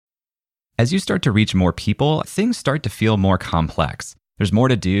As you start to reach more people, things start to feel more complex. There's more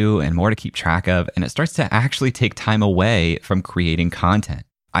to do and more to keep track of, and it starts to actually take time away from creating content.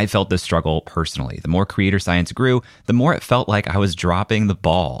 I felt this struggle personally. The more Creator Science grew, the more it felt like I was dropping the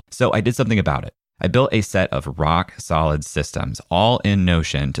ball. So I did something about it. I built a set of rock-solid systems, all in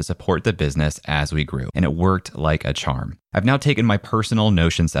Notion, to support the business as we grew, and it worked like a charm. I've now taken my personal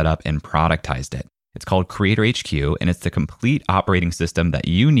Notion setup and productized it. It's called Creator HQ, and it's the complete operating system that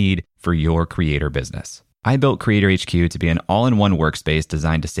you need for your creator business. I built Creator HQ to be an all-in-one workspace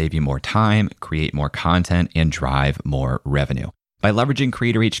designed to save you more time, create more content, and drive more revenue. By leveraging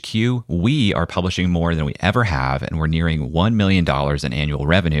Creator HQ, we are publishing more than we ever have, and we're nearing $1 million in annual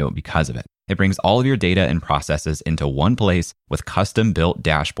revenue because of it. It brings all of your data and processes into one place with custom-built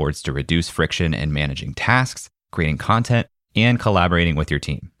dashboards to reduce friction in managing tasks, creating content, and collaborating with your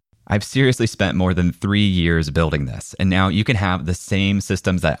team. I've seriously spent more than 3 years building this, and now you can have the same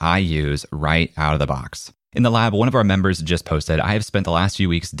systems that I use right out of the box. In the lab, one of our members just posted, I have spent the last few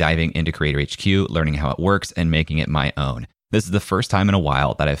weeks diving into Creator HQ, learning how it works, and making it my own. This is the first time in a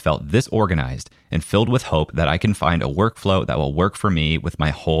while that I've felt this organized and filled with hope that I can find a workflow that will work for me with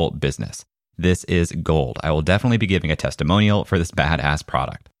my whole business. This is gold. I will definitely be giving a testimonial for this badass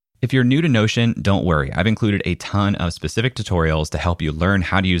product. If you're new to Notion, don't worry. I've included a ton of specific tutorials to help you learn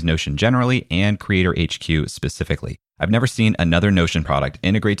how to use Notion generally and Creator HQ specifically. I've never seen another Notion product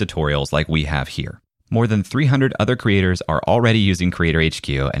integrate tutorials like we have here. More than 300 other creators are already using Creator HQ,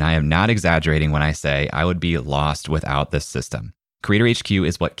 and I am not exaggerating when I say I would be lost without this system. Creator HQ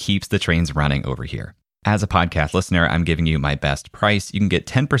is what keeps the trains running over here. As a podcast listener, I'm giving you my best price. You can get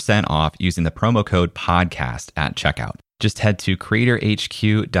 10% off using the promo code PODCAST at checkout. Just head to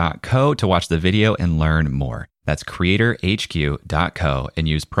creatorhq.co to watch the video and learn more. That's creatorhq.co and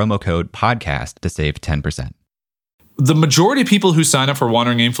use promo code PODCAST to save 10%. The majority of people who sign up for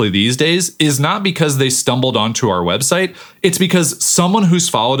Wandering Aimfully these days is not because they stumbled onto our website. It's because someone who's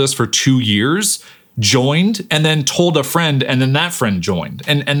followed us for 2 years joined and then told a friend, and then that friend joined.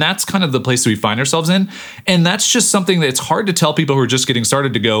 And that's kind of the place that we find ourselves in. And that's just something that it's hard to tell people who are just getting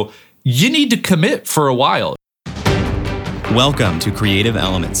started to go, you need to commit for a while. Welcome to Creative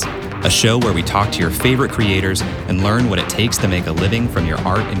Elements, a show where we talk to your favorite creators and learn what it takes to make a living from your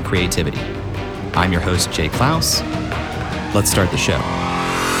art and creativity. I'm your host, Jay Klaus. Let's start the show.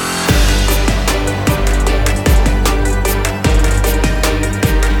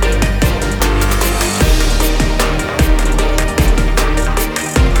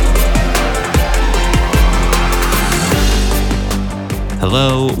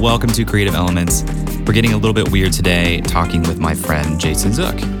 Hello, welcome to Creative Elements. We're getting a little bit weird today talking with my friend Jason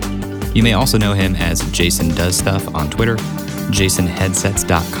Zook. You may also know him as Jason Does Stuff on Twitter,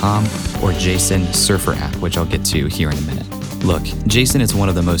 jasonheadsets.com, or Jason Surfer app, which I'll get to here in a minute. Look, Jason is one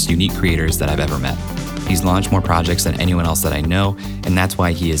of the most unique creators that I've ever met. He's launched more projects than anyone else that I know, and that's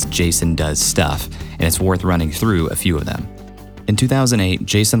why he is Jason Does Stuff, and it's worth running through a few of them. In 2008,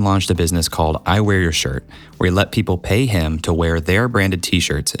 Jason launched a business called I Wear Your Shirt, where he let people pay him to wear their branded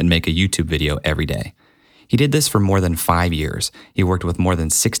t-shirts and make a YouTube video every day. He did this for more than 5 years. He worked with more than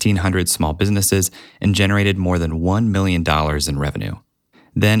 1,600 small businesses and generated more than $1 million in revenue.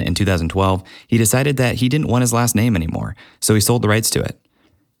 Then, in 2012, he decided that he didn't want his last name anymore, so he sold the rights to it.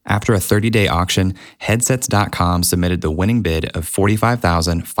 After a 30-day auction, Headsets.com submitted the winning bid of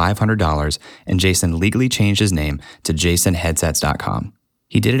 $45,500, and Jason legally changed his name to JasonHeadsets.com.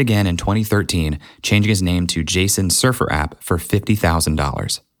 He did it again in 2013, changing his name to Jason Surfer app for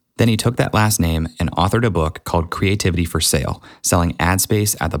 $50,000. Then he took that last name and authored a book called Creativity for Sale, selling ad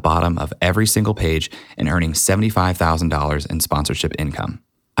space at the bottom of every single page and earning $75,000 in sponsorship income.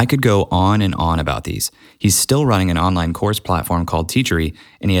 I could go on and on about these. He's still running an online course platform called Teachery,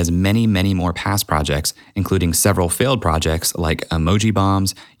 and he has many, many more past projects, including several failed projects like Emoji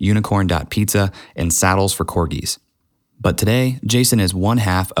Bombs, Unicorn.pizza, and Saddles for Corgis. But today, Jason is one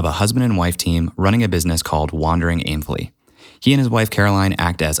half of a husband and wife team running a business called Wandering Aimfully. He and his wife Caroline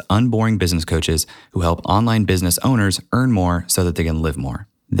act as unboring business coaches who help online business owners earn more so that they can live more.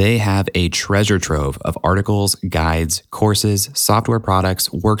 They have a treasure trove of articles, guides, courses, software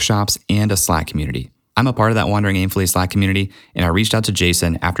products, workshops, and a Slack community. I'm a part of that Wandering Aimfully Slack community, and I reached out to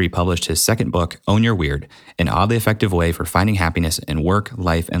Jason after he published his second book, Own Your Weird, an oddly effective way for finding happiness in work,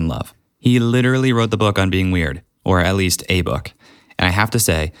 life, and love. He literally wrote the book on being weird, or at least a book. And I have to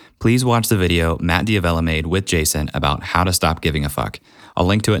say, please watch the video Matt Diavella made with Jason about how to stop giving a fuck. I'll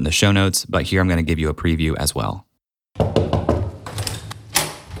link to it in the show notes, but here I'm going to give you a preview as well.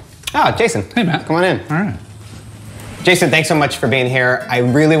 Oh, Jason. Hey, Matt. Come on in. All right. Jason, thanks so much for being here. I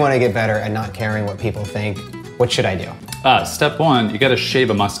really want to get better at not caring what people think. What should I do? Step 1, you gotta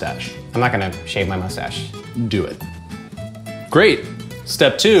shave a mustache. I'm not gonna shave my mustache. Do it. Great.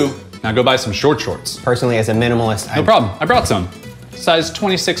 Step 2, now go buy some shorts. Personally, as a minimalist, No problem. I brought some. Size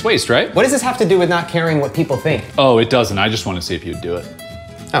 26 waist, right? What does this have to do with not caring what people think? Oh, it doesn't. I just want to see if you'd do it.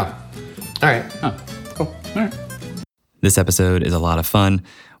 Oh, all right. Oh, Cool. all right. This episode is a lot of fun.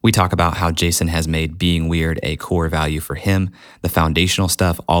 We talk about how Jason has made being weird a core value for him, the foundational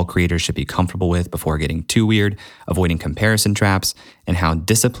stuff all creators should be comfortable with before getting too weird, avoiding comparison traps, and how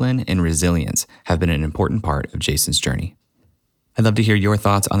discipline and resilience have been an important part of Jason's journey. I'd love to hear your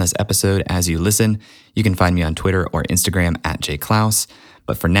thoughts on this episode as you listen. You can find me on Twitter or Instagram at jklaus.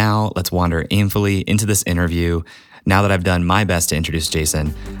 But for now, let's wander aimfully into this interview. Now that I've done my best to introduce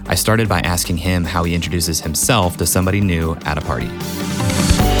Jason, I started by asking him how he introduces himself to somebody new at a party.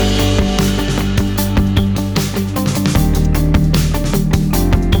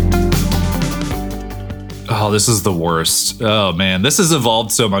 Oh, this is the worst. Oh man, this has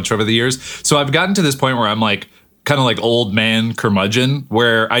evolved so much over the years. So I've gotten to this point where I'm like, kind of like old man curmudgeon,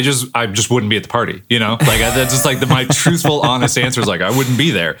 where I just wouldn't be at the party, you know? Like that's just like my truthful, honest answer is like, I wouldn't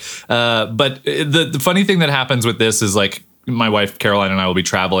be there. But the funny thing that happens with this is like, my wife, Caroline, and I will be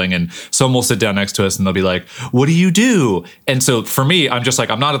traveling and someone will sit down next to us and they'll be like, what do you do? And so for me, I'm just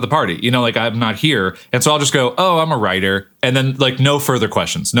like, I'm not at the party, you know, like I'm not here. And so I'll just go, oh, I'm a writer. And then like no further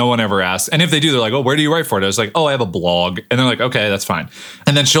questions. No one ever asks. And if they do, they're like, oh, where do you write for it? I was like, oh, I have a blog. And they're like, okay, that's fine.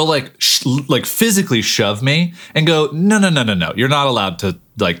 And then she'll like physically shove me and go, no. You're not allowed to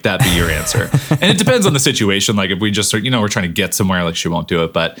like that be your answer. And it depends on the situation. Like if we just, you know, we're trying to get somewhere, like she won't do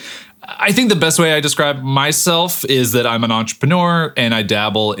it. But I think the best way I describe myself is that I'm an entrepreneur and I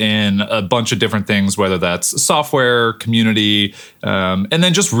dabble in a bunch of different things, whether that's software, community, and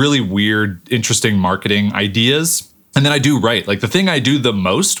then just really weird, interesting marketing ideas. And then I do write. Like the thing I do the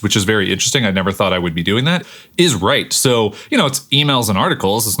most, which is very interesting, I never thought I would be doing that, is write. So, you know, it's emails and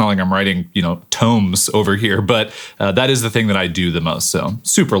articles. It's not like I'm writing, you know, tomes over here, but that is the thing that I do the most. So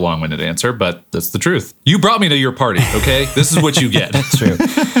super long-winded answer, but that's the truth. You brought me to your party, okay? This is what you get. That's true.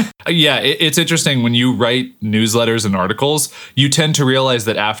 Yeah, it's interesting when you write newsletters and articles, you tend to realize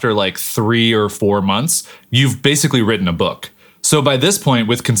that after like 3 or 4 months, you've basically written a book. So by this point,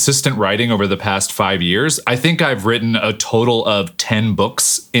 with consistent writing over the past 5 years, I think I've written a total of 10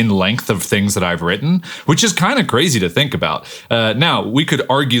 books in length of things that I've written, which is kind of crazy to think about. Now, we could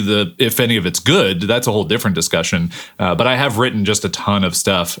argue if any of it's good. That's a whole different discussion. But I have written just a ton of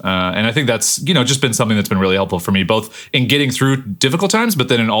stuff. And I think that's, you know, just been something that's been really helpful for me, both in getting through difficult times, but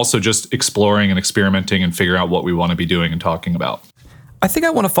then in also just exploring and experimenting and figuring out what we want to be doing and talking about. I think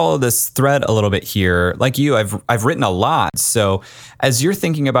I want to follow this thread a little bit here. Like you, I've written a lot. So as you're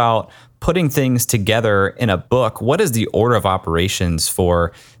thinking about putting things together in a book, what is the order of operations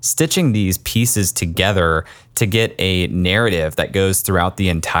for stitching these pieces together to get a narrative that goes throughout the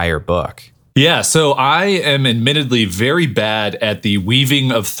entire book? Yeah, so I am admittedly very bad at the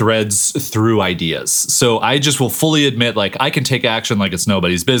weaving of threads through ideas. So I just will fully admit, like, I can take action like it's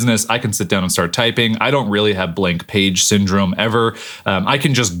nobody's business. I can sit down and start typing. I don't really have blank page syndrome ever. I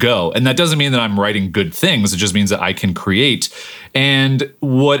can just go. And that doesn't mean that I'm writing good things. It just means that I can create. And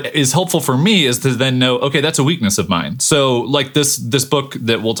what is helpful for me is to then know, okay, that's a weakness of mine. So like this book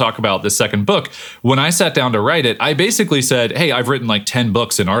that we'll talk about, this second book, when I sat down to write it, I basically said, hey, I've written like 10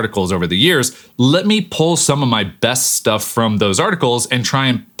 books and articles over the years. Let me pull some of my best stuff from those articles and try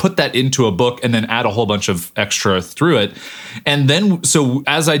and put that into a book and then add a whole bunch of extra through it. And then, so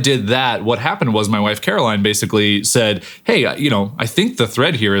as I did that, what happened was my wife, Caroline, basically said, hey, you know, I think the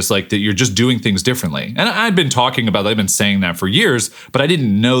thread here is like that you're just doing things differently. And I've been talking about that. I've been saying that for years, but I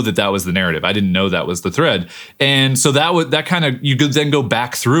didn't know that that was the narrative. I didn't know that was the thread. And so that kind of, you could then go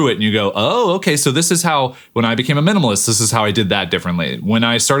back through it and you go, oh, okay, so this is how, when I became a minimalist, this is how I did that differently. When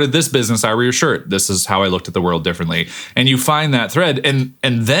I started this business, I wear shirt, this is how I looked at the world differently. And you find that thread. And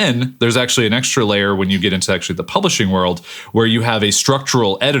then there's actually an extra layer when you get into actually the publishing world, where you have a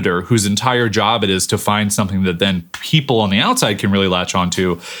structural editor whose entire job it is to find something that then people on the outside can really latch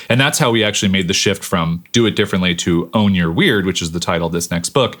onto. And that's how we actually made the shift from do it differently to own your weird, which is the title of this next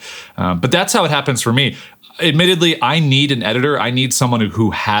book. But that's how it happens for me. Admittedly, I need an editor. I need someone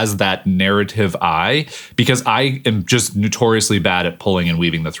who has that narrative eye, because I am just notoriously bad at pulling and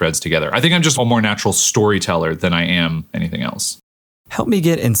weaving the threads together. I think I'm just a more natural storyteller than I am anything else. Help me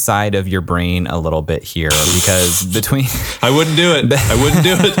get inside of your brain a little bit here, because between... I wouldn't do it. I wouldn't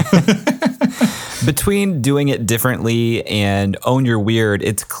do it. Between doing it differently and own your weird,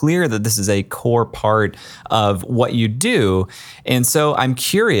 it's clear that this is a core part of what you do. And so I'm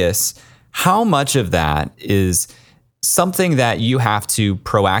curious, how much of that is something that you have to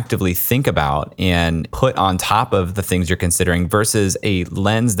proactively think about and put on top of the things you're considering versus a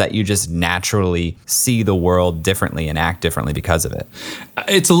lens that you just naturally see the world differently and act differently because of it?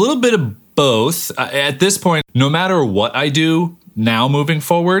 It's a little bit of both. At this point, no matter what I do, now moving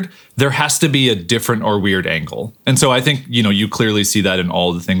forward, there has to be a different or weird angle. And so I think, you clearly see that in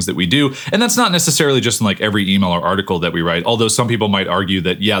all the things that we do. And that's not necessarily just in like every email or article that we write, although some people might argue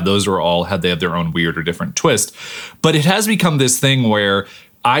that, yeah, those are all, they have their own weird or different twist. But it has become this thing where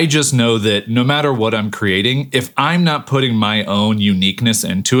I just know that no matter what I'm creating, if I'm not putting my own uniqueness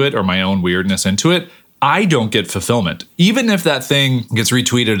into it or my own weirdness into it, I don't get fulfillment. Even if that thing gets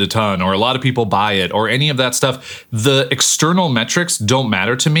retweeted a ton or a lot of people buy it or any of that stuff, the external metrics don't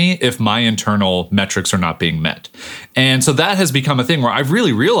matter to me if my internal metrics are not being met. And so that has become a thing where I've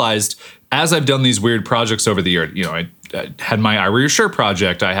really realized as I've done these weird projects over the year, I had my I Wear Your Shirt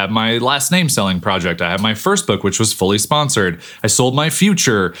project. I have my last name selling project. I have my first book, which was fully sponsored. I sold my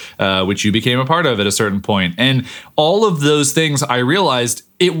future, which you became a part of at a certain point. And all of those things, I realized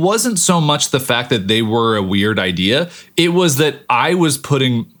it wasn't so much the fact that they were a weird idea. It was that I was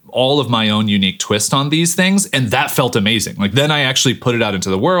putting all of my own unique twist on these things. And that felt amazing. Like then I actually put it out into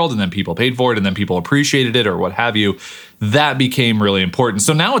the world and then people paid for it and then people appreciated it or what have you. That became really important.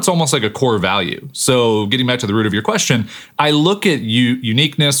 So now it's almost like a core value. So getting back to the root of your question, I look at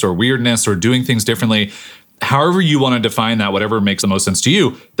uniqueness or weirdness or doing things differently. However you want to define that, whatever makes the most sense to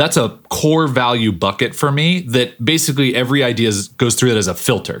you, that's a core value bucket for me that basically every idea goes through it as a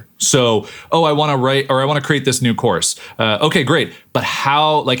filter. So, I want to write or I want to create this new course. Okay, great. But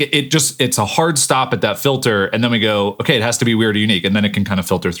how, like it's a hard stop at that filter. And then we go, okay, it has to be weird or unique. And then it can kind of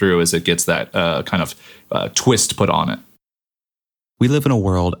filter through as it gets that kind of twist put on it. We live in a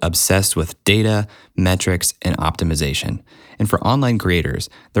world obsessed with data, metrics, and optimization. And for online creators,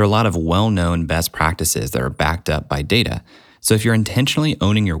 there are a lot of well-known best practices that are backed up by data. So if you're intentionally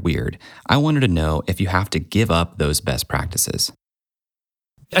owning your weird, I wanted to know if you have to give up those best practices.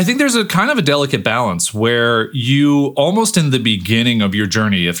 I think there's a kind of a delicate balance where you almost in the beginning of your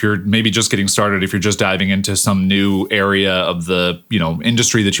journey, if you're maybe just getting started, if you're just diving into some new area of the,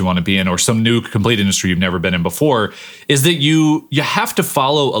 industry that you want to be in or some new complete industry you've never been in before, is that you have to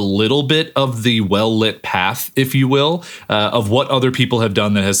follow a little bit of the well-lit path, if you will, of what other people have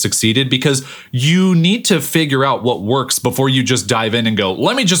done that has succeeded, because you need to figure out what works before you just dive in and go,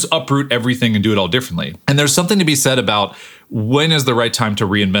 let me just uproot everything and do it all differently. And there's something to be said about when is the right time to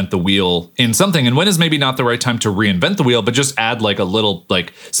reinvent the wheel in something, and when is maybe not the right time to reinvent the wheel, but just add like a little,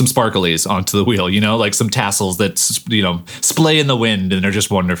 like some sparklies onto the wheel, like some tassels that, splay in the wind and they're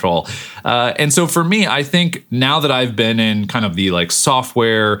just wonderful. And so for me, I think now that I've been in kind of the like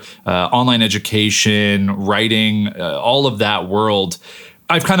software, online education, writing, all of that world,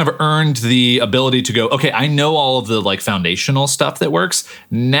 I've kind of earned the ability to go, okay, I know all of the like foundational stuff that works.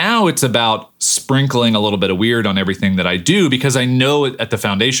 Now it's about sprinkling a little bit of weird on everything that I do because I know it at the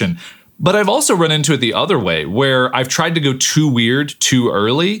foundation. But I've also run into it the other way where I've tried to go too weird too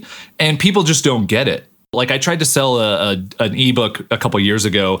early and people just don't get it. Like I tried to sell an ebook a couple years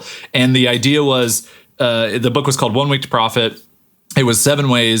ago, and the idea was the book was called 1 Week to Profit. It was 7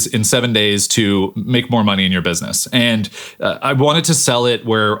 ways in 7 days to make more money in your business. And I wanted to sell it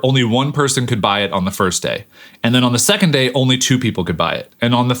where only one person could buy it on the first day. And then on the second day, only 2 people could buy it.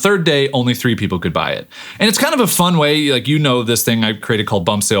 And on the third day, only 3 people could buy it. And it's kind of a fun way, like this thing I created called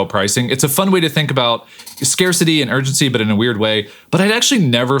bump sale pricing. It's a fun way to think about scarcity and urgency, but in a weird way. But I'd actually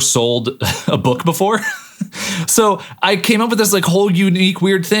never sold a book before. So I came up with this like whole unique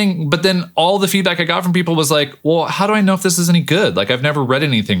weird thing, but then all the feedback I got from people was like, well, how do I know if this is any good? Like I've never read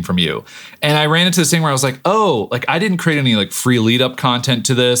anything from you. And I ran into this thing where I was like, oh, like I didn't create any like free lead up content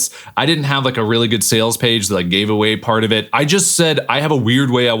to this. I didn't have like a really good sales page that like gave away part of it. I just said, I have a weird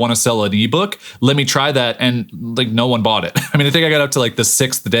way I want to sell an ebook. Let me try that. And like no one bought it. I mean, I think I got up to like the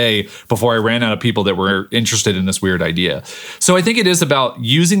 6th day before I ran out of people that were interested in this weird idea. So I think it is about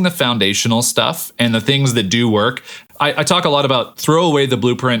using the foundational stuff and the things that do work. I talk a lot about throw away the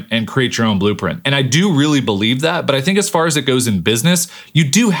blueprint and create your own blueprint. And I do really believe that. But I think as far as it goes in business, you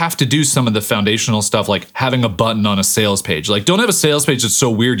do have to do some of the foundational stuff, like having a button on a sales page. Like don't have a sales page that's so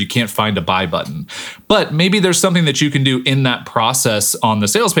weird you can't find a buy button. But maybe there's something that you can do in that process on the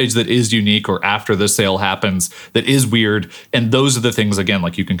sales page that is unique or after the sale happens that is weird. And those are the things, again,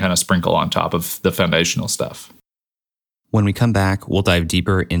 like you can kind of sprinkle on top of the foundational stuff. When we come back, we'll dive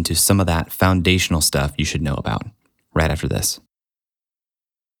deeper into some of that foundational stuff you should know about right after this.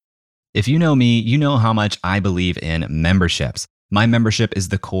 If you know me, you know how much I believe in memberships. My membership is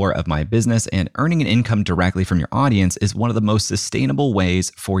the core of my business, and earning an income directly from your audience is one of the most sustainable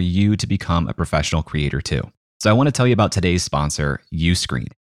ways for you to become a professional creator too. So I want to tell you about today's sponsor, Uscreen.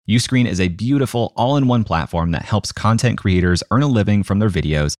 Uscreen is a beautiful all-in-one platform that helps content creators earn a living from their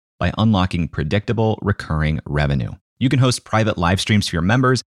videos by unlocking predictable, recurring revenue. You can host private live streams for your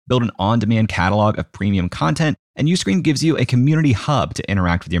members, build an on-demand catalog of premium content, and Uscreen gives you a community hub to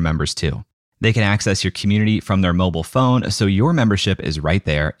interact with your members too. They can access your community from their mobile phone, so your membership is right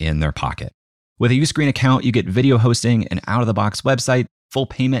there in their pocket. With a Uscreen account, you get video hosting, an out-of-the-box website, full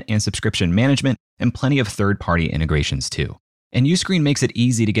payment and subscription management, and plenty of third-party integrations too. And Uscreen makes it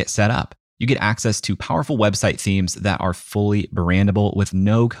easy to get set up. You get access to powerful website themes that are fully brandable with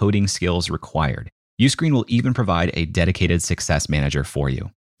no coding skills required. Uscreen will even provide a dedicated success manager for you.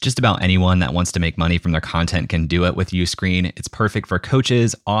 Just about anyone that wants to make money from their content can do it with Uscreen. It's perfect for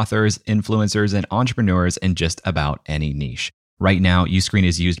coaches, authors, influencers, and entrepreneurs in just about any niche. Right now, Uscreen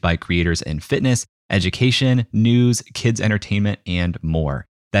is used by creators in fitness, education, news, kids entertainment, and more.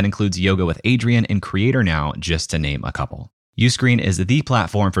 That includes Yoga with Adrian and Creator Now, just to name a couple. Uscreen is the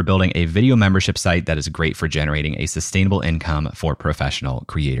platform for building a video membership site that is great for generating a sustainable income for professional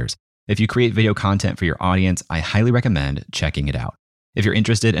creators. If you create video content for your audience, I highly recommend checking it out. If you're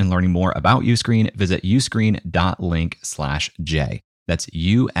interested in learning more about Uscreen, visit uscreen.link/J. That's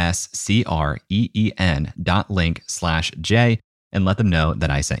uscreen.link/J, and let them know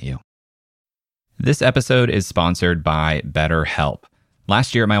that I sent you. This episode is sponsored by BetterHelp.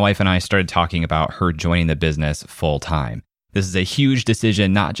 Last year, my wife and I started talking about her joining the business full time. This is a huge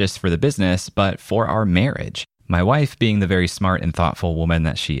decision, not just for the business, but for our marriage. My wife, being the very smart and thoughtful woman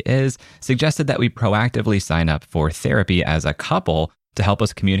that she is, suggested that we proactively sign up for therapy as a couple to help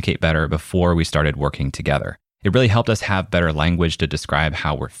us communicate better before we started working together. It really helped us have better language to describe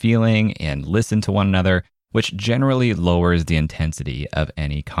how we're feeling and listen to one another, which generally lowers the intensity of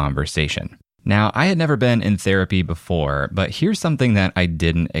any conversation. Now, I had never been in therapy before, but here's something that I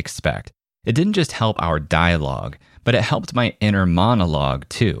didn't expect. It didn't just help our dialogue, but it helped my inner monologue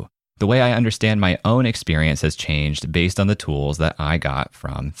too. The way I understand my own experience has changed based on the tools that I got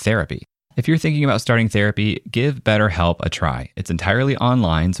from therapy. If you're thinking about starting therapy, give BetterHelp a try. It's entirely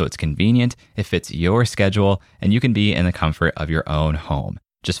online, so it's convenient, it fits your schedule, and you can be in the comfort of your own home.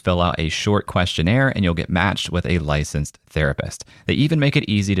 Just fill out a short questionnaire and you'll get matched with a licensed therapist. They even make it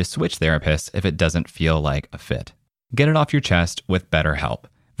easy to switch therapists if it doesn't feel like a fit. Get it off your chest with BetterHelp.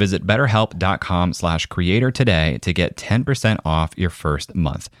 Visit betterhelp.com/creator today to get 10% off your first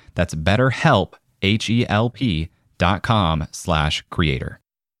month. That's BetterHelp, HELP.com/creator.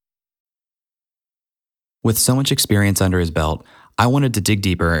 With so much experience under his belt, I wanted to dig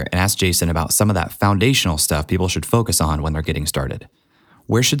deeper and ask Jason about some of that foundational stuff people should focus on when they're getting started.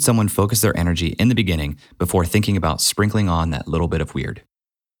 Where should someone focus their energy in the beginning before thinking about sprinkling on that little bit of weird?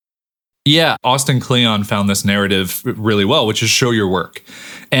 Yeah, Austin Kleon found this narrative really well, which is show your work.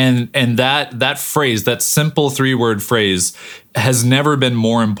 And that phrase, that simple 3-word phrase, has never been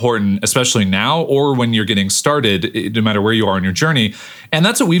more important, especially now or when you're getting started, no matter where you are in your journey. And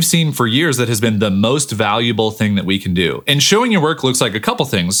that's what we've seen for years that has been the most valuable thing that we can do. And showing your work looks like a couple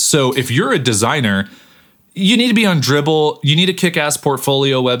things. So if you're a designer, you need to be on Dribbble, you need a kick-ass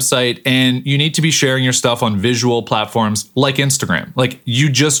portfolio website, and you need to be sharing your stuff on visual platforms like Instagram. Like, you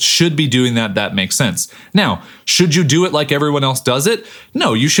just should be doing that. That makes sense. Now, should you do it like everyone else does it?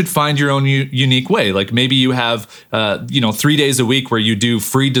 No, you should find your own unique way. Like, maybe you have, 3 days a week where you do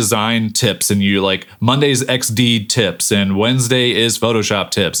free design tips, and you like Monday's XD tips, and Wednesday is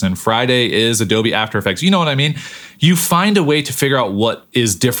Photoshop tips, and Friday is Adobe After Effects. You know what I mean? You find a way to figure out what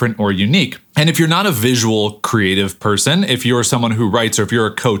is different or unique. And if you're not a visual creative person, if you're someone who writes or if you're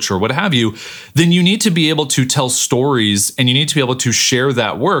a coach or what have you, then you need to be able to tell stories and you need to be able to share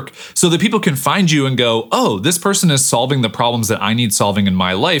that work so that people can find you and go, oh, this person is solving the problems that I need solving in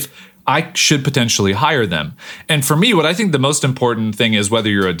my life. I should potentially hire them. And for me, what I think the most important thing is,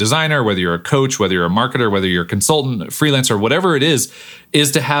 whether you're a designer, whether you're a coach, whether you're a marketer, whether you're a consultant, freelancer, whatever it is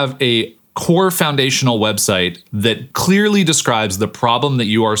to have a core foundational website that clearly describes the problem that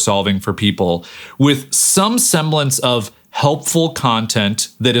you are solving for people with some semblance of helpful content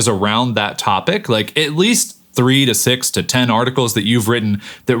that is around that topic, like at least 3 to 6 to 10 articles that you've written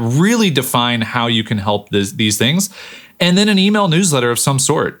that really define how you can help these things, and then an email newsletter of some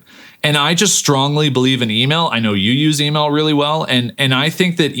sort. And I just strongly believe in email. I know you use email really well, and I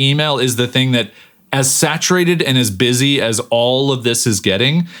think that email is the thing that, as saturated and as busy as all of this is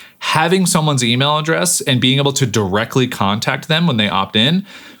getting, having someone's email address and being able to directly contact them when they opt in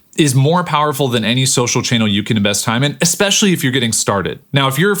is more powerful than any social channel you can invest time in, especially if you're getting started. Now,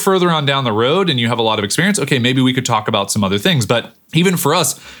 if you're further on down the road and you have a lot of experience, okay, maybe we could talk about some other things. But even for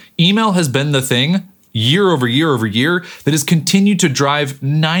us, email has been the thing year over year over year that has continued to drive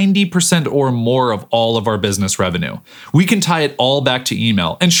 90% or more of all of our business revenue. We can tie it all back to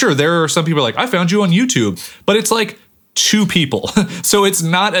email. And sure, there are some people like, I found you on YouTube, but it's like 2 people. So it's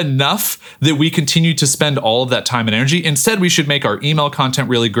not enough that we continue to spend all of that time and energy. Instead, we should make our email content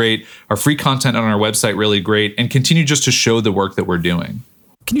really great, our free content on our website really great, and continue just to show the work that we're doing.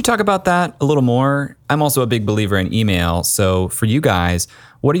 Can you talk about that a little more? I'm also a big believer in email. So for you guys,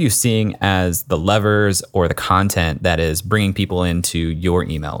 what are you seeing as the levers or the content that is bringing people into your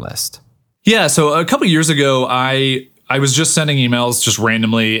email list? Yeah, so a couple of years ago, I was just sending emails just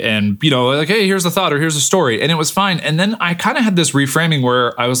randomly and, like, hey, here's a thought or here's a story. And it was fine. And then I kind of had this reframing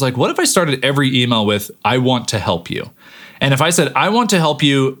where I was like, what if I started every email with, I want to help you? And if I said, I want to help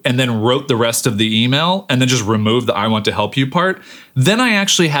you, and then wrote the rest of the email and then just removed the I want to help you part, then I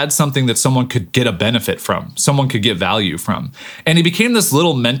actually had something that someone could get a benefit from, someone could get value from. And it became this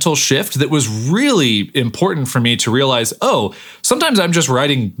little mental shift that was really important for me to realize, oh, sometimes I'm just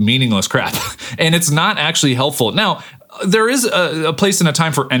writing meaningless crap and it's not actually helpful. Now, there is a place and a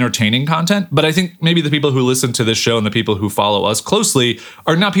time for entertaining content, but I think maybe the people who listen to this show and the people who follow us closely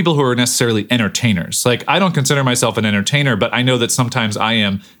are not people who are necessarily entertainers. Like, I don't consider myself an entertainer, but I know that sometimes I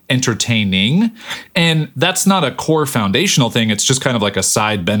am entertaining, and that's not a core foundational thing. It's just kind of like a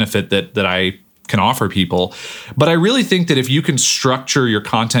side benefit that I can offer people. But I really think that if you can structure your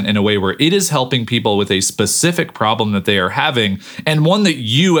content in a way where it is helping people with a specific problem that they are having, and one that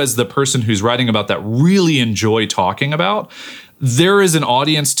you as the person who's writing about that really enjoy talking about, there is an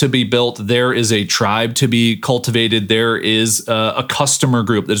audience to be built. There is a tribe to be cultivated. There is a customer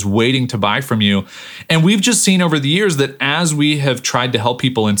group that is waiting to buy from you. And we've just seen over the years that as we have tried to help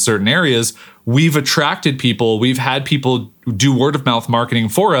people in certain areas, we've attracted people. We've had people do word of mouth marketing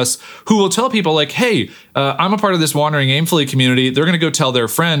for us who will tell people like, hey, I'm a part of this Wandering Aimfully community. They're going to go tell their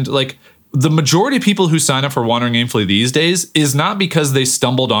friend. Like, the majority of people who sign up for Wandering Aimfully these days is not because they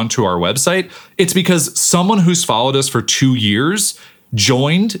stumbled onto our website. It's because someone who's followed us for 2 years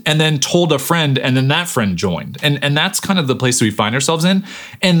joined and then told a friend, and then that friend joined. And that's kind of the place that we find ourselves in.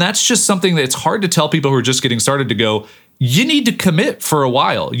 And that's just something that's hard to tell people who are just getting started to go, you need to commit for a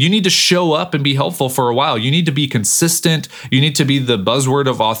while. You need to show up and be helpful for a while. You need to be consistent. You need to be the buzzword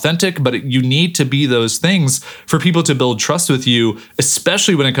of authentic, but you need to be those things for people to build trust with you,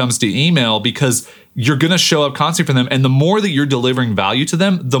 especially when it comes to email, because you're going to show up constantly for them. And the more that you're delivering value to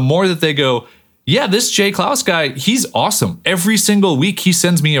them, the more that they go, yeah, this Jay Klaus guy, he's awesome. Every single week, he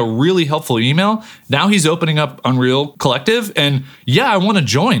sends me a really helpful email. Now he's opening up Unreal Collective. And yeah, I want to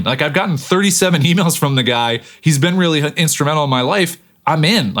join. Like, I've gotten 37 emails from the guy. He's been really instrumental in my life. I'm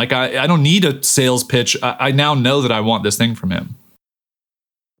in. Like, I don't need a sales pitch. I now know that I want this thing from him.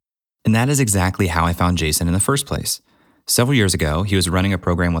 And that is exactly how I found Jason in the first place. Several years ago, he was running a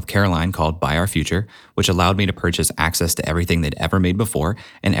program with Caroline called Buy Our Future, which allowed me to purchase access to everything they'd ever made before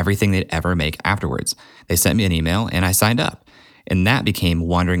and everything they'd ever make afterwards. They sent me an email and I signed up. And that became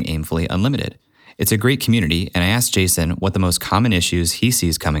Wandering Aimfully Unlimited. It's a great community, and I asked Jason what the most common issues he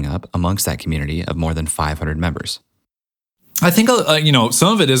sees coming up amongst that community of more than 500 members. I think,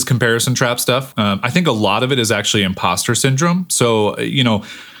 some of it is comparison trap stuff. I think a lot of it is actually imposter syndrome. So,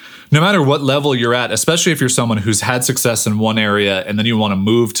 no matter what level you're at, especially if you're someone who's had success in one area and then you want to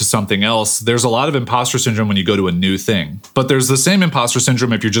move to something else, there's a lot of imposter syndrome when you go to a new thing. But there's the same imposter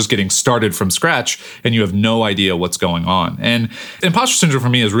syndrome if you're just getting started from scratch and you have no idea what's going on. And imposter syndrome for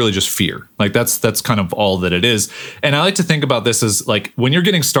me is really just fear. Like, that's kind of all that it is. And I like to think about this as like when you're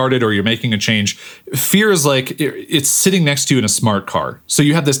getting started or you're making a change, fear is like it's sitting next to you in a smart car. So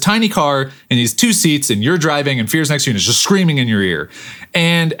you have this tiny car and these 2 seats and you're driving and fear's next to you and it's just screaming in your ear.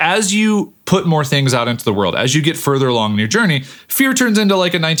 And as you put more things out into the world, as you get further along in your journey, fear turns into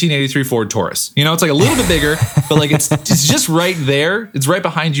like a 1983 Ford Taurus. It's like a little bit bigger, but like it's just right there. It's right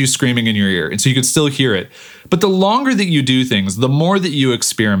behind you screaming in your ear. And so you can still hear it. But the longer that you do things, the more that you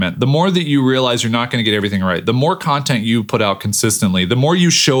experiment, the more that you realize you're not going to get everything right, the more content you put out consistently, the more you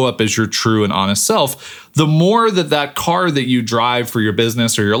show up as your true and honest self, the more that car that you drive for your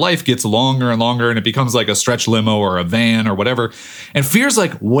business or your life gets longer and longer, and it becomes like a stretch limo or a van or whatever. And fear's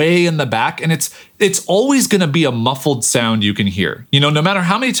like way in the back, and it's always going to be a muffled sound you can hear. No matter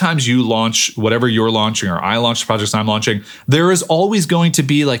how many times you launch whatever you're launching or I launch projects I'm launching, there is always going to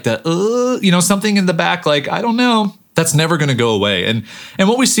be like that, something in the back, like, I don't know. That's never going to go away. And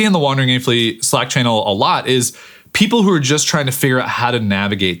what we see in the Wandering Aimfully Slack channel a lot is people who are just trying to figure out how to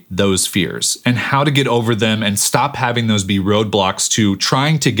navigate those fears and how to get over them and stop having those be roadblocks to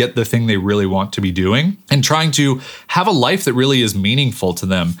trying to get the thing they really want to be doing and trying to have a life that really is meaningful to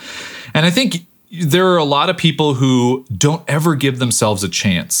them. And I think there are a lot of people who don't ever give themselves a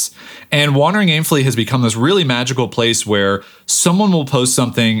chance. And Wandering Aimfully has become this really magical place where someone will post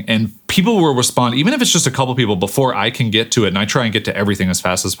something and people will respond, even if it's just a couple people before I can get to it. And I try and get to everything as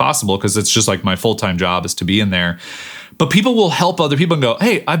fast as possible because it's just like my full-time job is to be in there. But people will help other people and go,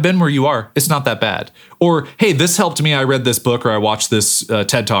 hey, I've been where you are. It's not that bad. Or, hey, this helped me. I read this book or I watched this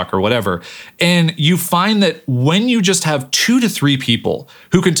TED Talk or whatever. And you find that when you just have 2 to 3 people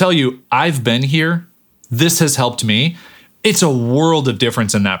who can tell you, I've been here, this has helped me, it's a world of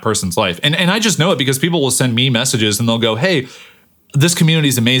difference in that person's life. And I just know it because people will send me messages and they'll go, hey, this community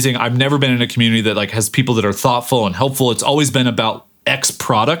is amazing. I've never been in a community that like has people that are thoughtful and helpful. It's always been about X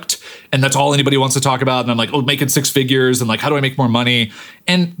product, and that's all anybody wants to talk about. And I'm like, oh, making 6 figures and like, how do I make more money?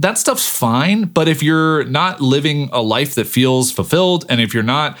 And that stuff's fine. But if you're not living a life that feels fulfilled, and if you're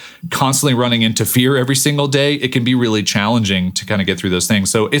not constantly running into fear every single day, it can be really challenging to kind of get through those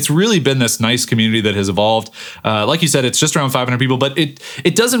things. So it's really been this nice community that has evolved. Like you said, it's just around 500 people, but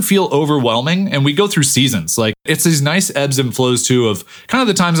it doesn't feel overwhelming. And we go through seasons. Like it's these nice ebbs and flows too of kind of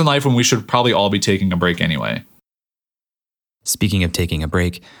the times in life when we should probably all be taking a break anyway. Speaking of taking a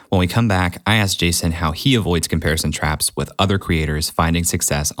break, when we come back, I asked Jason how he avoids comparison traps with other creators finding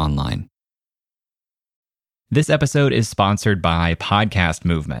success online. This episode is sponsored by Podcast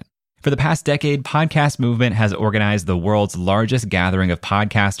Movement. For the past decade, Podcast Movement has organized the world's largest gathering of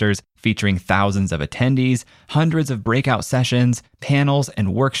podcasters, featuring thousands of attendees, hundreds of breakout sessions, panels,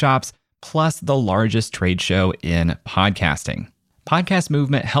 and workshops, plus the largest trade show in podcasting. Podcast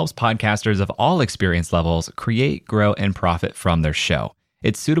Movement helps podcasters of all experience levels create, grow, and profit from their show.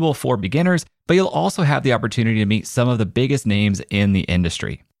 It's suitable for beginners, but you'll also have the opportunity to meet some of the biggest names in the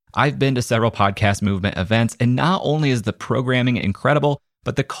industry. I've been to several Podcast Movement events, and not only is the programming incredible,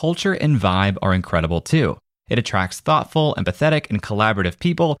 but the culture and vibe are incredible too. It attracts thoughtful, empathetic, and collaborative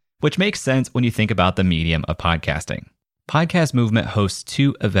people, which makes sense when you think about the medium of podcasting. Podcast Movement hosts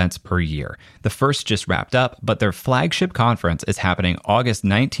 2 events per year. The first just wrapped up, but their flagship conference is happening August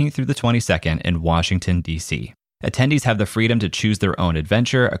 19th through the 22nd in Washington, D.C. Attendees have the freedom to choose their own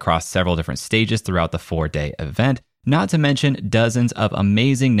adventure across several different stages throughout the 4-day event, not to mention dozens of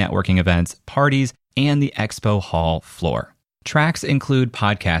amazing networking events, parties, and the expo hall floor. Tracks include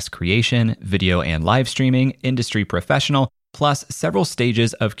podcast creation, video and live streaming, industry professional, plus several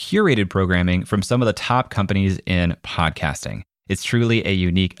stages of curated programming from some of the top companies in podcasting. It's truly a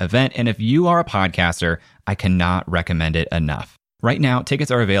unique event, and if you are a podcaster, I cannot recommend it enough. Right now,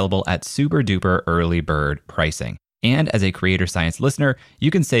 tickets are available at super duper early bird pricing. And as a Creator Science listener, you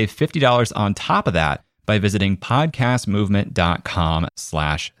can save $50 on top of that by visiting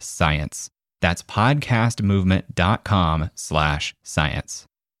podcastmovement.com/science. That's podcastmovement.com/science.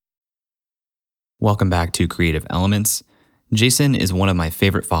 Welcome back to Creative Elements. Jason is one of my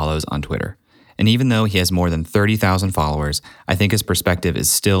favorite follows on Twitter. And even though he has more than 30,000 followers, I think his perspective is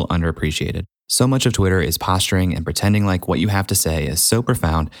still underappreciated. So much of Twitter is posturing and pretending like what you have to say is so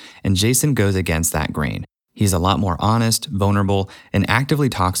profound, and Jason goes against that grain. He's a lot more honest, vulnerable, and actively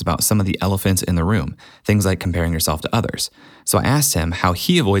talks about some of the elephants in the room, things like comparing yourself to others. So I asked him how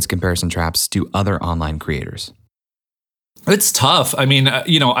he avoids comparison traps to other online creators. It's tough. I mean,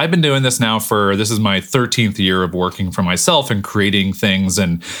 I've been doing this now this is my 13th year of working for myself and creating things.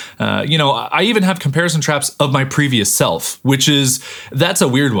 And, I even have comparison traps of my previous self, that's a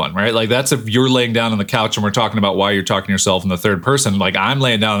weird one, right? Like that's if you're laying down on the couch and we're talking about why you're talking to yourself in the third person. Like I'm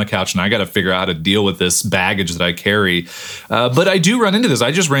laying down on the couch and I got to figure out how to deal with this baggage that I carry. But I do run into this.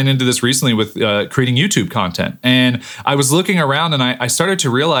 I just ran into this recently with creating YouTube content. And I was looking around and I started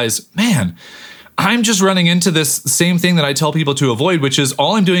to realize, man, I'm just running into this same thing that I tell people to avoid, which is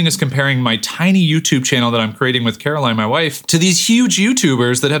all I'm doing is comparing my tiny YouTube channel that I'm creating with Caroline, my wife, to these huge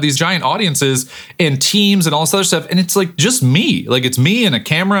YouTubers that have these giant audiences and teams and all this other stuff. And it's like just me, like it's me and a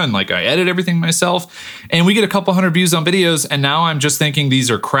camera and like I edit everything myself and we get a couple hundred views on videos. And now I'm just thinking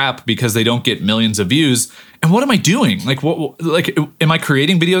these are crap because they don't get millions of views. And what am I doing? Like, am I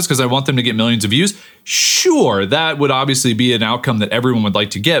creating videos because I want them to get millions of views? Sure, that would obviously be an outcome that everyone would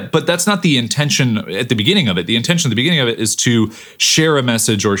like to get, but that's not the intention at the beginning of it. The intention at the beginning of it is to share a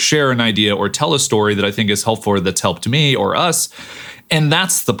message or share an idea or tell a story that I think is helpful or that's helped me or us. And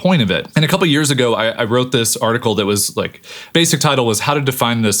that's the point of it. And a couple of years ago, I wrote this article that was like, basic title was how to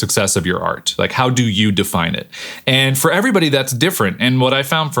define the success of your art. Like, how do you define it? And for everybody, that's different. And what I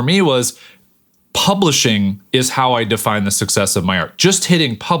found for me was, publishing is how I define the success of my art. Just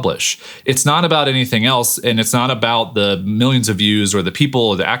hitting publish. It's not about anything else, and it's not about the millions of views or the people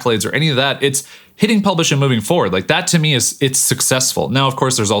or the accolades or any of that. It's hitting publish and moving forward. Like that to me it's successful. Now, of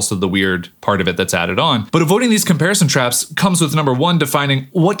course, there's also the weird part of it that's added on. But avoiding these comparison traps comes with number one, defining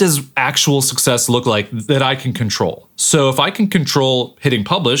what does actual success look like that I can control. So if I can control hitting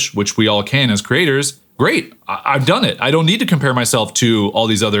publish, which we all can as creators, great. I've done it. I don't need to compare myself to all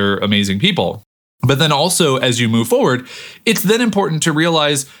these other amazing people. But then also, as you move forward, it's then important to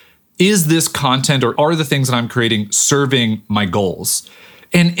realize, is this content or are the things that I'm creating serving my goals?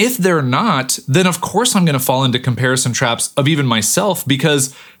 And if they're not, then of course I'm going to fall into comparison traps of even myself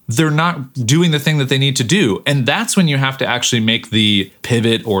because they're not doing the thing that they need to do. And that's when you have to actually make the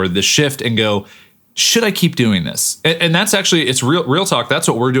pivot or the shift and go, should I keep doing this? And that's actually, it's real talk. That's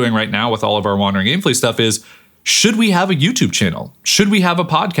what we're doing right now with all of our Wandering Gamefully stuff is, should we have a YouTube channel? Should we have a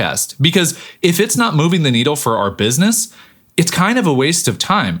podcast? Because if it's not moving the needle for our business, it's kind of a waste of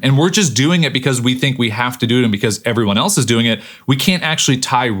time. And we're just doing it because we think we have to do it and because everyone else is doing it. We can't actually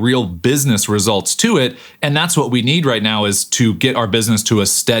tie real business results to it. And that's what we need right now is to get our business to a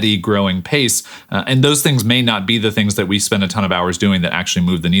steady growing pace. And those things may not be the things that we spend a ton of hours doing that actually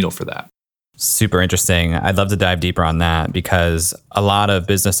move the needle for that. Super interesting. I'd love to dive deeper on that because a lot of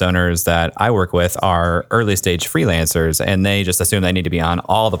business owners that I work with are early stage freelancers and they just assume they need to be on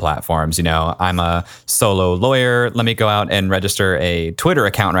all the platforms. You know, I'm a solo lawyer. Let me go out and register a Twitter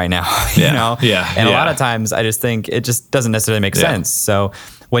account right now, you know? Yeah. And a lot of times I just think it just doesn't necessarily make sense. So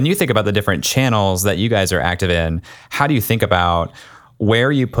when you think about the different channels that you guys are active in, how do you think about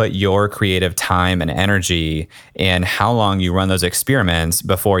where you put your creative time and energy and how long you run those experiments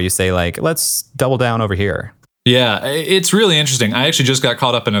before you say like, let's double down over here? Yeah, it's really interesting. I actually just got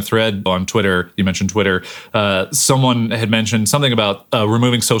caught up in a thread on Twitter. You mentioned Twitter. Someone had mentioned something about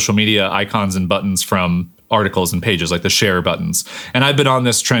removing social media icons and buttons from articles and pages, like the share buttons. And I've been on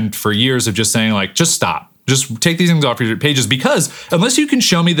this trend for years of just saying like, just stop. Just take these things off your pages because unless you can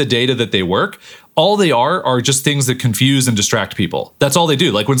show me the data that they work, all they are just things that confuse and distract people. That's all they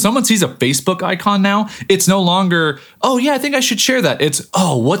do. Like when someone sees a Facebook icon now, it's no longer, oh yeah, I think I should share that. It's,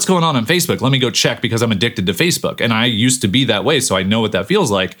 oh, what's going on Facebook? Let me go check because I'm addicted to Facebook. And I used to be that way, so I know what that feels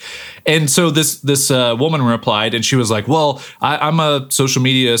like. And so this woman replied and she was like, well, I'm a social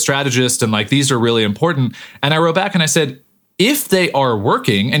media strategist and like these are really important. And I wrote back and I said, if they are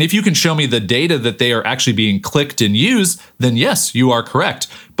working, and if you can show me the data that they are actually being clicked and used, then yes, you are correct.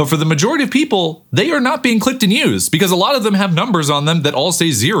 But for the majority of people, they are not being clicked and used because a lot of them have numbers on them that all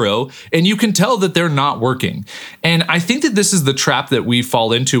say 0, and you can tell that they're not working. And I think that this is the trap that we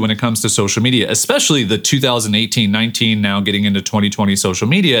fall into when it comes to social media, especially the 2018-19, now getting into 2020 social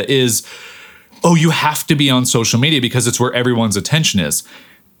media is, oh, you have to be on social media because it's where everyone's attention is.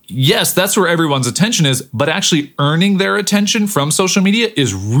 Yes, that's where everyone's attention is, but actually earning their attention from social media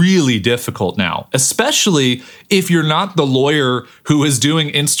is really difficult now, especially if you're not the lawyer who is doing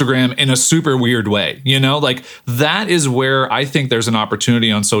Instagram in a super weird way. You know, like that is where I think there's an opportunity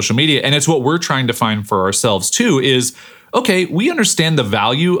on social media. And it's what we're trying to find for ourselves too is, okay, we understand the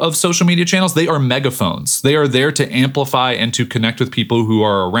value of social media channels. They are megaphones. They are there to amplify and to connect with people who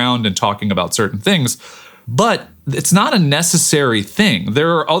are around and talking about certain things. But it's not a necessary thing.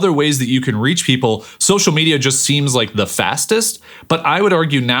 There are other ways that you can reach people. Social media just seems like the fastest, but I would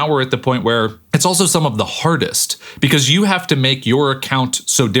argue now we're at the point where it's also some of the hardest because you have to make your account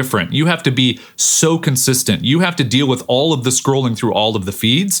so different. You have to be so consistent. You have to deal with all of the scrolling through all of the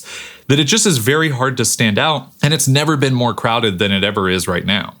feeds that it just is very hard to stand out. And it's never been more crowded than it ever is right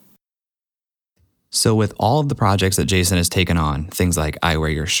now. So with all of the projects that Jason has taken on, things like I Wear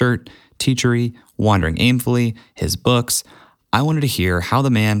Your Shirt, Teachery, Wandering Aimfully, his books, I wanted to hear how the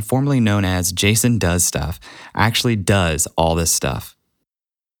man formerly known as Jason Does Stuff actually does all this stuff.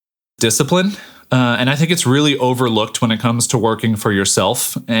 Discipline. And I think it's really overlooked when it comes to working for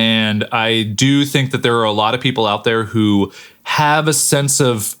yourself. And I do think that there are a lot of people out there who have a sense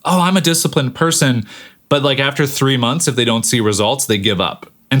of, oh, I'm a disciplined person. But like after 3 months, if they don't see results, they give up.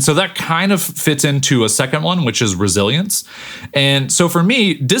 And so that kind of fits into a second one, which is resilience. And so for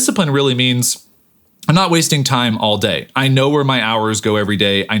me, discipline really means I'm not wasting time all day. I know where my hours go every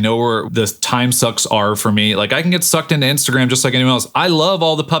day. I know where the time sucks are for me. Like I can get sucked into Instagram just like anyone else. I love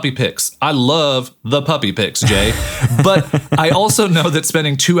all the puppy pics. I love the puppy pics, Jay. But I also know that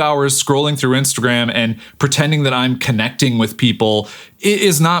spending 2 hours scrolling through Instagram and pretending that I'm connecting with people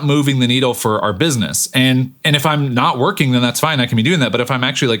is not moving the needle for our business. And if I'm not working, then that's fine. I can be doing that. But if I'm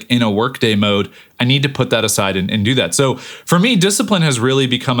actually like in a workday mode, I need to put that aside and do that. So for me, discipline has really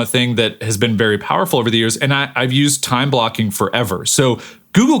become a thing that has been very powerful over the years. And I've used time blocking forever. So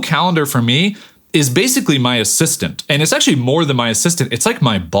Google Calendar for me is basically my assistant. And it's actually more than my assistant. It's like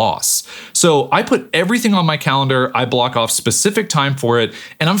my boss. So I put everything on my calendar. I block off specific time for it,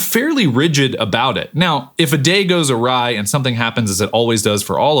 and I'm fairly rigid about it. Now, if a day goes awry and something happens, as it always does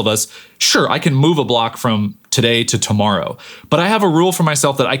for all of us, sure, I can move a block from today to tomorrow. But I have a rule for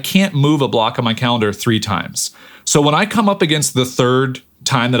myself that I can't move a block on my calendar 3 times. So when I come up against the 3rd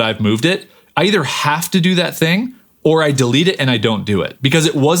time that I've moved it, I either have to do that thing or I delete it and I don't do it because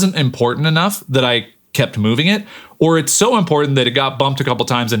it wasn't important enough that I kept moving it, or it's so important that it got bumped a couple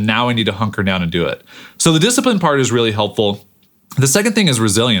times and now I need to hunker down and do it. So the discipline part is really helpful. The second thing is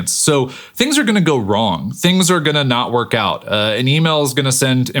resilience. So things are going to go wrong. Things are going to not work out. An email is going to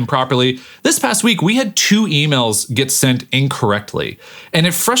send improperly. This past week, we had 2 emails get sent incorrectly. And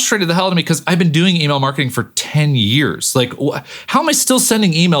it frustrated the hell out of me because I've been doing email marketing for 10 years. Like, how am I still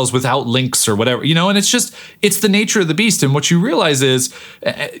sending emails without links or whatever? And it's the nature of the beast. And what you realize is,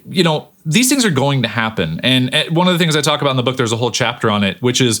 these things are going to happen. And one of the things I talk about in the book, there's a whole chapter on it,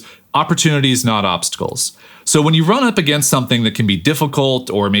 which is opportunities, not obstacles. So when you run up against something that can be difficult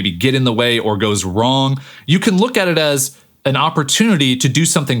or maybe get in the way or goes wrong, you can look at it as an opportunity to do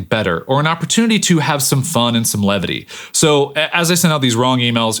something better or an opportunity to have some fun and some levity. So as I sent out these wrong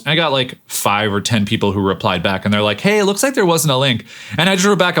emails, I got like 5 or 10 people who replied back and they're like, hey, it looks like there wasn't a link. And I just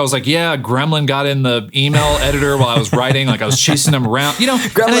wrote back, I was like, yeah, Gremlin got in the email editor while I was writing, like I was chasing them around,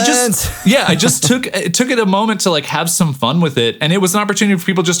 Gremlins. And I just took it a moment to like have some fun with it. And it was an opportunity for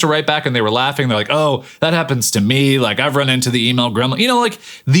people just to write back and they were laughing. They're like, oh, that happens to me. Like I've run into the email gremlin. Like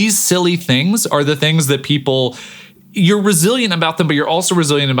these silly things are the things that people, you're resilient about them, but you're also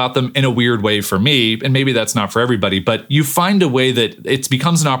resilient about them in a weird way for me. And maybe that's not for everybody, but you find a way that it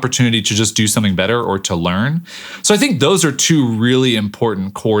becomes an opportunity to just do something better or to learn. So I think those are 2 really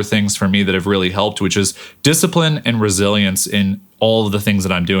important core things for me that have really helped, which is discipline and resilience in all of the things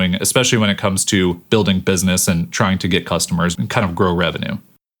that I'm doing, especially when it comes to building business and trying to get customers and kind of grow revenue.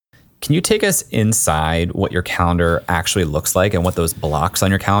 Can you take us inside what your calendar actually looks like and what those blocks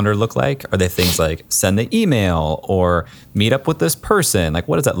on your calendar look like? Are they things like send the email or meet up with this person? Like,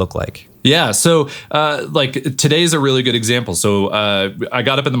 what does that look like? Yeah. So like today's a really good example. So I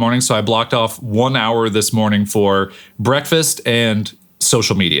got up in the morning, so I blocked off 1 hour this morning for breakfast and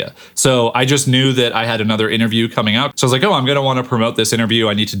social media. So I just knew that I had another interview coming out. So I was like, oh, I'm going to want to promote this interview.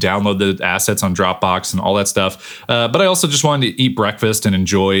 I need to download the assets on Dropbox and all that stuff. But I also just wanted to eat breakfast and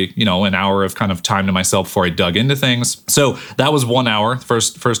enjoy, an hour of kind of time to myself before I dug into things. So that was 1 hour,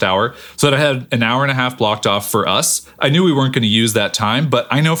 first hour. So that I had an hour and a half blocked off for us. I knew we weren't going to use that time, but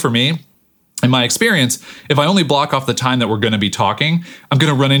I know for me, in my experience, if I only block off the time that we're going to be talking, I'm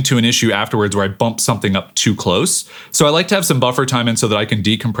going to run into an issue afterwards where I bump something up too close. So I like to have some buffer time in so that I can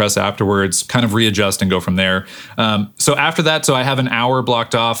decompress afterwards, kind of readjust and go from there. So after that, I have an hour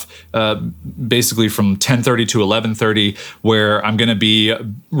blocked off, basically from 10:30 to 11:30, where I'm going to be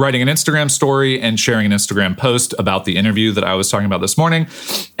writing an Instagram story and sharing an Instagram post about the interview that I was talking about this morning.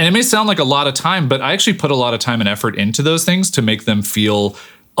 And it may sound like a lot of time, but I actually put a lot of time and effort into those things to make them feel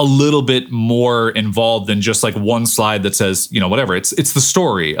a little bit more involved than just like one slide that says, whatever. It's the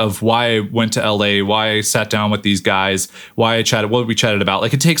story of why I went to LA, why I sat down with these guys, why I chatted, what we chatted about.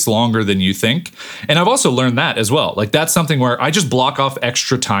 Like it takes longer than you think. And I've also learned that as well. Like that's something where I just block off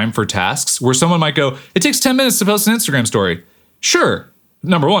extra time for tasks where someone might go, it takes 10 minutes to post an Instagram story. Sure.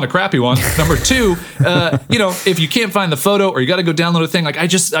 Number 1, a crappy one. Number 2, if you can't find the photo or you got to go download a thing, like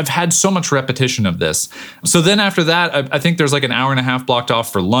I've had so much repetition of this. So then after that, I think there's like an hour and a half blocked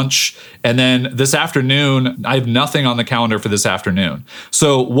off for lunch. And then this afternoon, I have nothing on the calendar for this afternoon.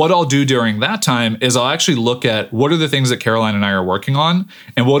 So what I'll do during that time is I'll actually look at what are the things that Caroline and I are working on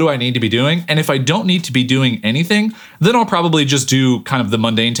and what do I need to be doing? And if I don't need to be doing anything, then I'll probably just do kind of the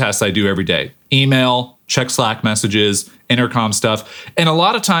mundane tasks I do every day. Email, check Slack messages, intercom stuff. And a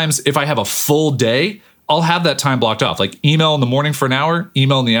lot of times, if I have a full day, I'll have that time blocked off, like email in the morning for an hour,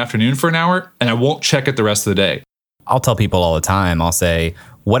 email in the afternoon for an hour, and I won't check it the rest of the day. I'll tell people all the time, I'll say,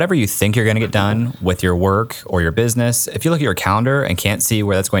 whatever you think you're going to get done with your work or your business, if you look at your calendar and can't see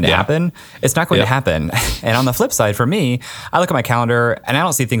where that's going to happen, it's not going to happen. And on the flip side, for me, I look at my calendar and I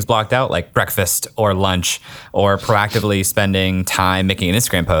don't see things blocked out like breakfast or lunch or proactively spending time making an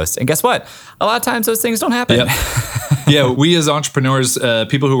Instagram post. And guess what? A lot of times those things don't happen. Yeah, we as entrepreneurs,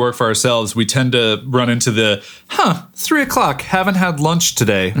 people who work for ourselves, we tend to run into the, 3 o'clock, haven't had lunch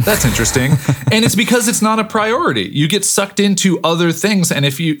today. That's interesting. And it's because it's not a priority. You get sucked into other things. And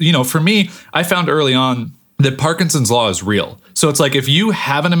if for me, I found early on that Parkinson's law is real. So it's like if you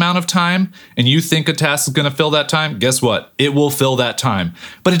have an amount of time and you think a task is going to fill that time, guess what? It will fill that time.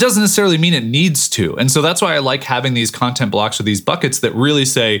 But it doesn't necessarily mean it needs to. And so that's why I like having these content blocks or these buckets that really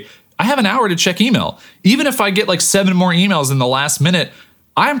say, I have an hour to check email. Even if I get like 7 more emails in the last minute,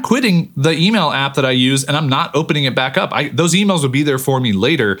 I'm quitting the email app that I use and I'm not opening it back up. Those emails will be there for me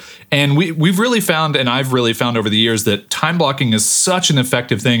later. And we've really found, and I've really found over the years, that time blocking is such an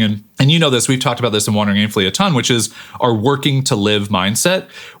effective thing. And you know this, we've talked about this in Wandering Aimfully a ton, which is our working to live mindset,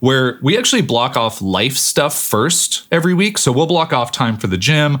 where we actually block off life stuff first every week. So we'll block off time for the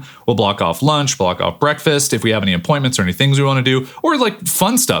gym, we'll block off lunch, block off breakfast, if we have any appointments or any things we want to do, or like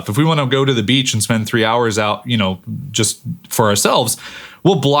fun stuff. If we want to go to the beach and spend 3 hours out, just for ourselves,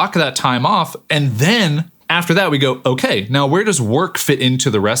 we'll block that time off. And then after that, we go, okay, now where does work fit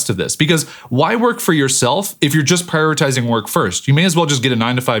into the rest of this? Because why work for yourself if you're just prioritizing work first? You may as well just get a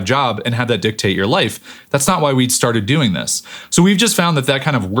 9-to-5 job and have that dictate your life. That's not why we started doing this. So we've just found that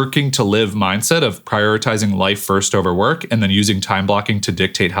kind of working to live mindset of prioritizing life first over work and then using time blocking to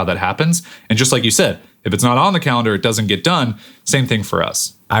dictate how that happens. And just like you said, if it's not on the calendar, it doesn't get done. Same thing for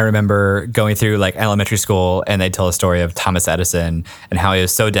us. I remember going through like elementary school and they tell a story of Thomas Edison and how he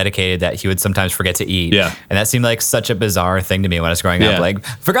was so dedicated that he would sometimes forget to eat. Yeah. And that seemed like such a bizarre thing to me when I was growing up. Like,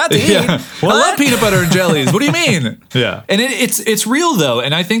 forgot to eat? Yeah. Well, I love peanut butter and jellies. What do you mean? Yeah. And it's real though.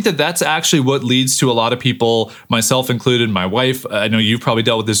 And I think that's actually what leads to a lot of people, myself included, my wife, I know you've probably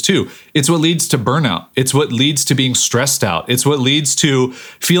dealt with this too. It's what leads to burnout. It's what leads to being stressed out. It's what leads to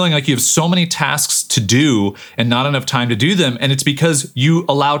feeling like you have so many tasks to do and not enough time to do them. And it's because you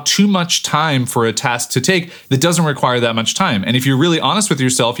allow too much time for a task to take that doesn't require that much time. And if you're really honest with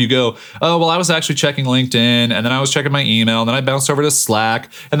yourself, you go, oh, well, I was actually checking LinkedIn and then I was checking my email and then I bounced over to Slack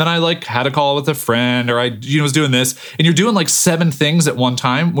and then I like had a call with a friend or I was doing this, and you're doing like 7 things at one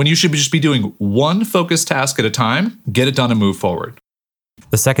time when you should just be doing one focused task at a time, get it done and move forward.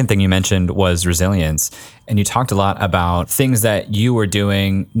 The second thing you mentioned was resilience. And you talked a lot about things that you were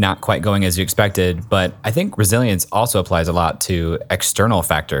doing not quite going as you expected. But I think resilience also applies a lot to external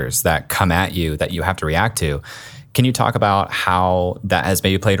factors that come at you that you have to react to. Can you talk about how that has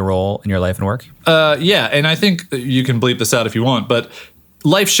maybe played a role in your life and work? Yeah. And I think you can bleep this out if you want, but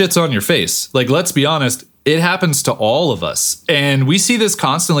life shits on your face. Like, let's be honest. It happens to all of us. And we see this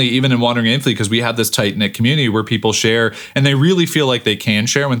constantly, even in Wandering Aimfully, because we have this tight-knit community where people share and they really feel like they can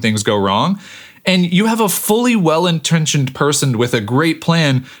share when things go wrong. And you have a fully well-intentioned person with a great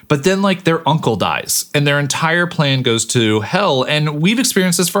plan, but then like their uncle dies and their entire plan goes to hell. And we've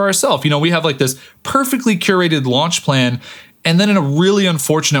experienced this for ourselves. We have like this perfectly curated launch plan, and then a really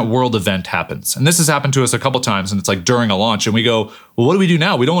unfortunate world event happens. And this has happened to us a couple times, and it's like during a launch, and we go, well, what do we do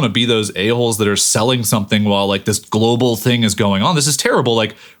now? We don't want to be those a-holes that are selling something while like this global thing is going on. This is terrible.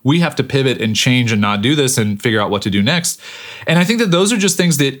 Like, we have to pivot and change and not do this and figure out what to do next. And I think that those are just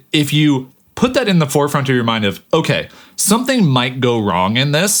things that if you put that in the forefront of your mind of, okay, something might go wrong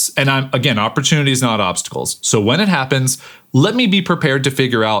in this. And again, opportunities, not obstacles. So when it happens, let me be prepared to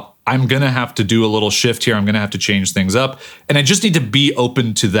figure out, I'm going to have to do a little shift here. I'm going to have to change things up. And I just need to be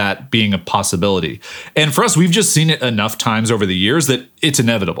open to that being a possibility. And for us, we've just seen it enough times over the years that it's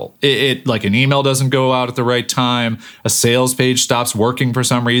inevitable. It like an email doesn't go out at the right time. A sales page stops working for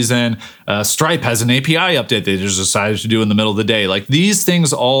some reason. Stripe has an API update they just decided to do in the middle of the day. Like, these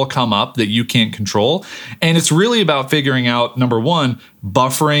things all come up that you can't control. And it's really about figuring out, number one,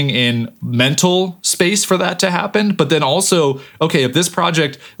 buffering in mental space for that to happen. But then also, okay, if this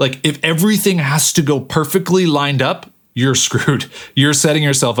project, like if everything has to go perfectly lined up, you're screwed. You're setting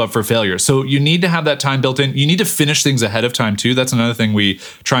yourself up for failure. So you need to have that time built in. You need to finish things ahead of time too. That's another thing we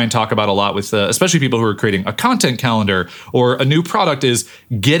try and talk about a lot with, especially people who are creating a content calendar or a new product, is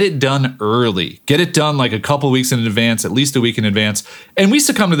get it done early. Get it done like a couple weeks in advance, at least a week in advance. And we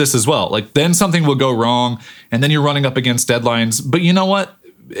succumb to this as well. Like, then something will go wrong and then you're running up against deadlines. But you know what?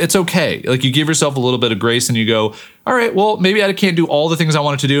 It's okay. Like, you give yourself a little bit of grace and you go, all right, well, maybe I can't do all the things I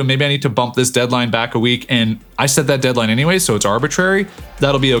wanted to do. And maybe I need to bump this deadline back a week. And I set that deadline anyway, so it's arbitrary.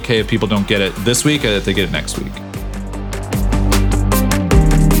 That'll be okay if people don't get it this week, if they get it next week.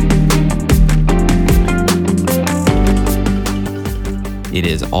 It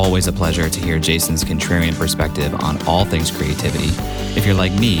is always a pleasure to hear Jason's contrarian perspective on all things creativity. If you're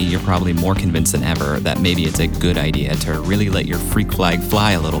like me, you're probably more convinced than ever that maybe it's a good idea to really let your freak flag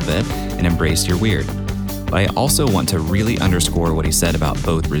fly a little bit and embrace your weird. But I also want to really underscore what he said about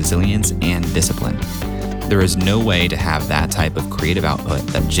both resilience and discipline. There is no way to have that type of creative output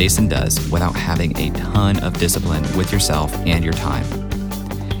that Jason does without having a ton of discipline with yourself and your time.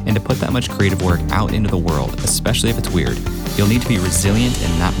 And to put that much creative work out into the world, especially if it's weird, you'll need to be resilient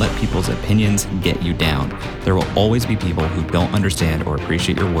and not let people's opinions get you down. There will always be people who don't understand or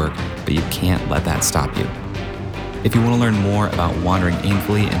appreciate your work, but you can't let that stop you. If you want to learn more about wandering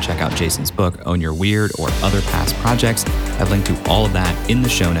aimfully and check out Jason's book, Own Your Weird, or other past projects, I've linked to all of that in the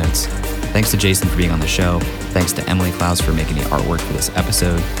show notes. Thanks to Jason for being on the show. Thanks to Emily Klaus for making the artwork for this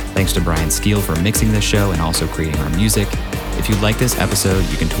episode. Thanks to Brian Skeel for mixing this show and also creating our music. If you like this episode,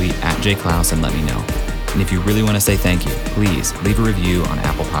 you can tweet @jklaus and let me know. And if you really want to say thank you, please leave a review on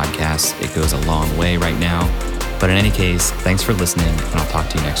Apple Podcasts. It goes a long way right now. But in any case, thanks for listening, and I'll talk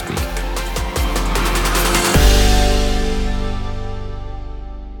to you next week.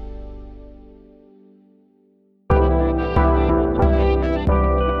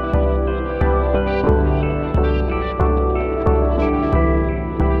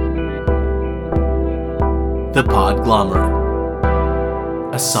 The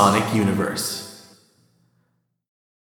Podglomerate, a sonic universe.